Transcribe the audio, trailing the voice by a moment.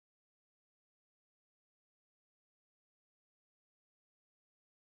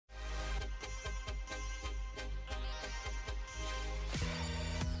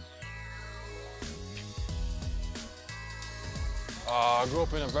I grew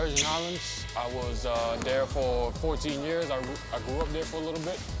up in the Virgin Islands. I was there for 14 years. I grew up there for a little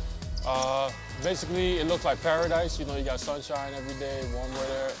bit. Basically, it looks like paradise. You know, you got sunshine every day, warm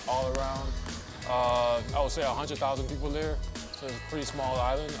weather all around. I would say 100,000 people there, so it's a pretty small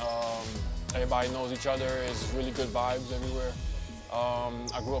island. Everybody knows each other. It's really good vibes everywhere.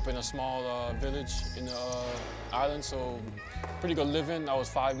 I grew up in a small village in the island, so pretty good living. I was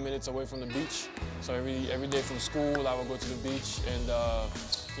 5 minutes away from the beach, so every day from school I would go to the beach and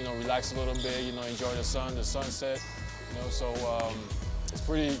you know, relax a little bit, you know, enjoy the sunset, you know. So it's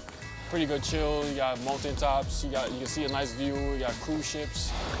pretty good chill. You got mountaintops, you can see a nice view. You got cruise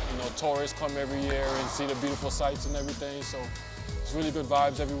ships, you know, tourists come every year and see the beautiful sights and everything. So it's really good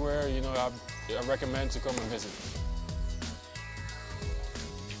vibes everywhere. You know, I recommend to come and visit.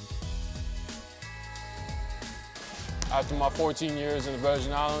 After my 14 years in the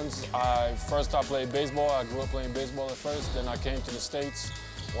Virgin Islands, I first played baseball. I grew up playing baseball at first. Then I came to the States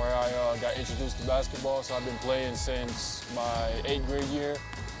where I got introduced to basketball. So I've been playing since my 8th grade year.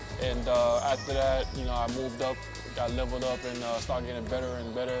 And after that, you know, I moved up, got leveled up, and started getting better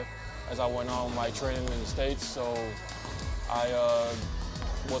and better as I went on with my training in the States. So I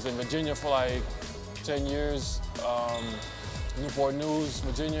was in Virginia for like 10 years, Newport News,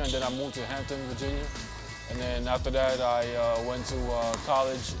 Virginia, and then I moved to Hampton, Virginia. And then after that, I went to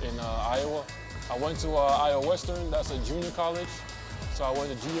college in Iowa. I went to Iowa Western, that's a junior college. So I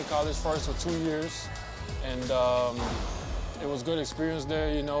went to junior college first for 2 years. And it was a good experience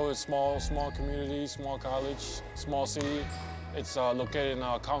there, you know. It's small community, small college, small city. It's located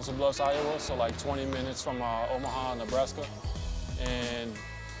in Council Bluffs, Iowa, so like 20 minutes from Omaha, Nebraska. And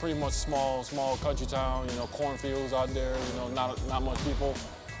pretty much small country town, you know, cornfields out there, you know, not much people.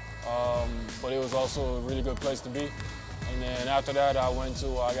 But it was also a really good place to be. And then after that, I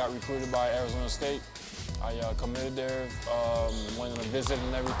got recruited by Arizona State. I committed there, went on a visit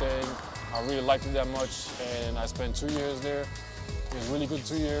and everything. I really liked it that much, and I spent 2 years there. It was really good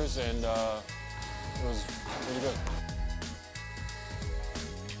 2 years, and it was really good.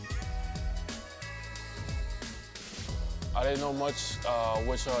 I didn't know much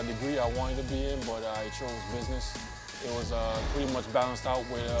which degree I wanted to be in, but I chose business. It was pretty much balanced out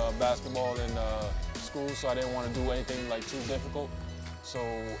with basketball and school, so I didn't want to do anything like too difficult. So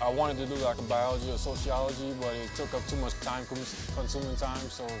I wanted to do like a biology or sociology, but it took up too much consuming time.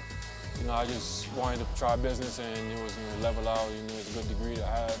 So, you know, I just wanted to try business, and it was, you know, level out. You know, it's a good degree to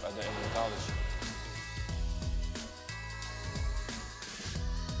have at the end of college.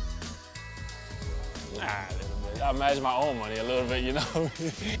 Nah, a little bit. I manage my own money a little bit, you know.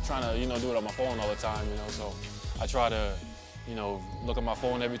 Trying to, you know, do it on my phone all the time, you know. So I try to, you know, look at my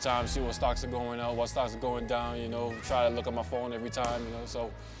phone every time, see what stocks are going up, what stocks are going down, you know, try to look at my phone every time, you know.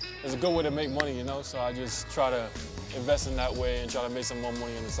 So it's a good way to make money, you know. So I just try to invest in that way and try to make some more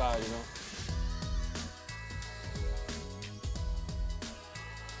money on the side, you know.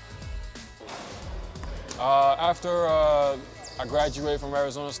 After I graduated from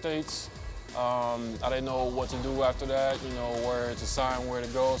Arizona State, I didn't know what to do after that, you know, where to sign, where to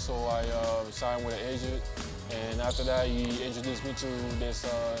go, so I signed with an agent. And after that, he introduced me to this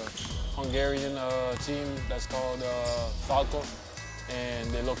Hungarian team that's called Falco, and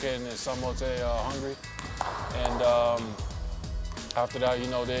they're located in Szombathely, Hungary. And after that, you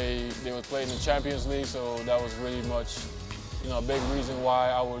know, they were playing in the Champions League, so that was really much, you know, a big reason why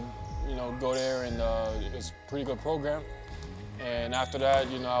I would, you know, go there, and it's a pretty good program. And after that,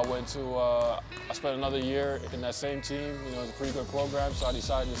 you know, I spent another year in that same team. You know, it's a pretty good program, so I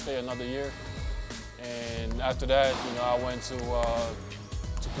decided to stay another year. And after that, you know, I went to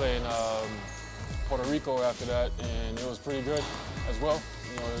play in Puerto Rico after that, and it was pretty good as well.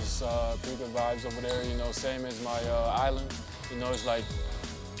 You know, it's pretty good vibes over there, you know, same as my island. You know, it's like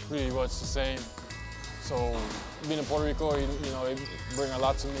pretty much the same. So being in Puerto Rico, you know, it bring a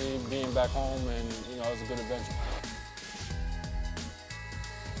lot to me, being back home, and, you know, it was a good adventure.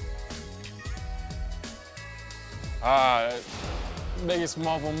 Biggest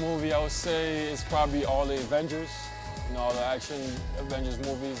Marvel movie I would say is probably all the Avengers, you know, all the action Avengers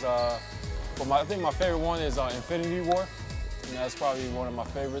movies. But I think my favorite one is Infinity War. And that's probably one of my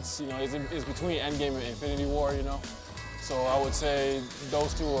favorites. You know, it's between Endgame and Infinity War, you know. So I would say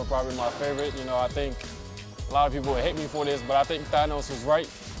those two are probably my favorite. You know, I think a lot of people would hate me for this, but I think Thanos was right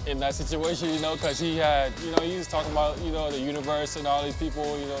in that situation, you know, because he had, you know, he was talking about, you know, the universe and all these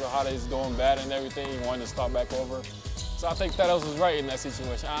people, you know, how they's going bad and everything. He wanted to start back over. So I think Thanos was right in that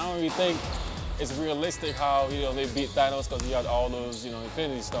situation. I don't really think it's realistic how, you know, they beat Thanos because he had all those, you know,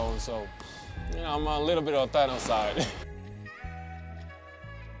 Infinity Stones. So, you know, I'm a little bit on Thanos' side.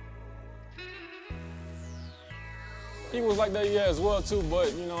 He was like that, yeah, as well too.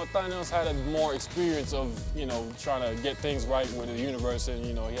 But you know, Thanos had a more experience of trying to get things right with the universe, and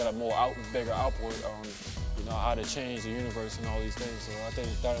he had a bigger output on how to change the universe and all these things. So I think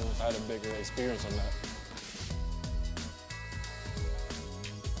Thanos had a bigger experience on that.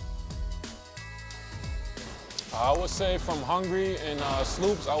 I would say from Hungary and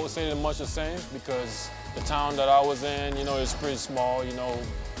Sloops, I would say they're much the same because the town that I was in, is pretty small,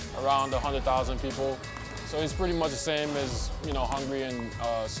 around 100,000 people. So it's pretty much the same as, Hungary and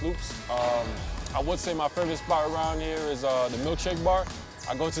Sloops. I would say my favorite spot around here is the milkshake bar.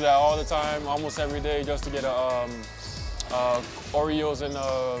 I go to that all the time, almost every day, just to get Oreos and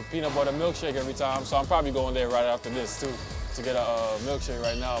peanut butter milkshake every time. So I'm probably going there right after this too, to get a milkshake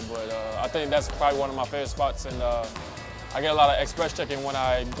right now. But I think that's probably one of my favorite spots, and I get a lot of express checking when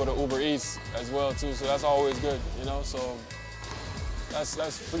I go to Uber Eats as well too. So that's always good, So that's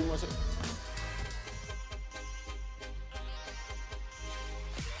pretty much it.